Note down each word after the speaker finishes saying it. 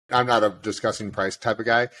I'm not a discussing price type of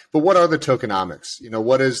guy, but what are the tokenomics?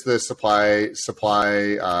 What is the supply? Is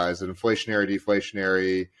it inflationary,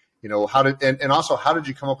 deflationary? How did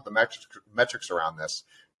you come up with the metrics around this?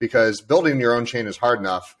 Because building your own chain is hard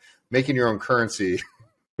enough. Making your own currency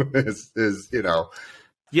is.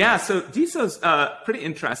 Yeah, so DeSo's pretty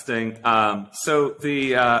interesting. So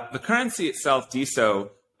the currency itself, DeSo,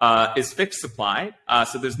 is fixed supply.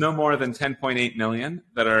 So there's no more than 10.8 million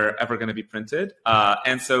that are ever going to be printed.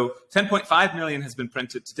 And so 10.5 million has been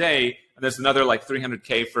printed today. And there's another like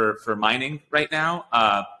 300K for mining right now.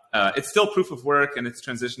 It's still proof of work and it's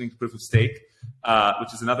transitioning to proof of stake,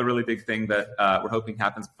 which is another really big thing that we're hoping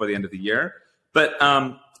happens before the end of the year. But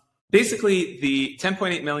basically, the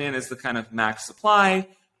 10.8 million is the kind of max supply.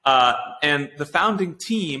 And the founding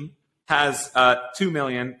team has 2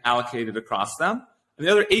 million allocated across them. And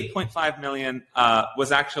the other 8.5 million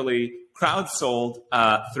was actually crowd-sold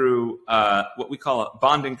through what we call a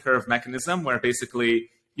bonding curve mechanism, where basically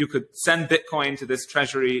you could send Bitcoin to this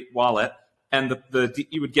treasury wallet, and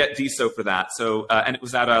you would get DeSo for that. So and it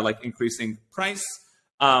was at a increasing price.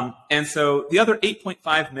 And so the other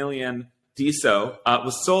 8.5 million DeSo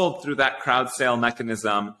was sold through that crowd sale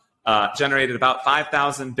mechanism, generated about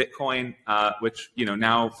 5,000 Bitcoin, which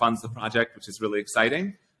now funds the project, which is really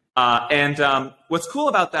exciting. And what's cool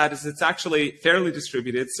about that is it's actually fairly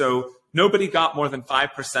distributed. So nobody got more than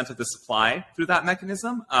 5% of the supply through that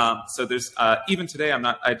mechanism. So there's even today,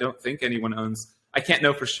 I don't think anyone owns. I can't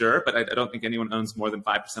know for sure, but I don't think anyone owns more than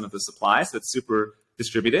 5% of the supply. So it's super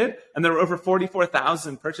distributed. And there were over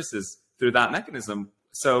 44,000 purchases through that mechanism.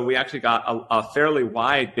 So we actually got a fairly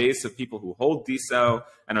wide base of people who hold DeSo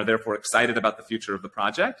and are therefore excited about the future of the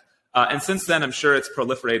project. And since then, I'm sure it's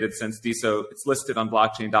proliferated since DeSo. It's listed on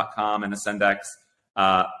blockchain.com and Ascendex.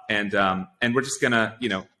 And we're just gonna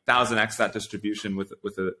 1000x that distribution with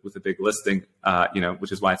a big listing,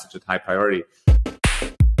 which is why it's such a high priority.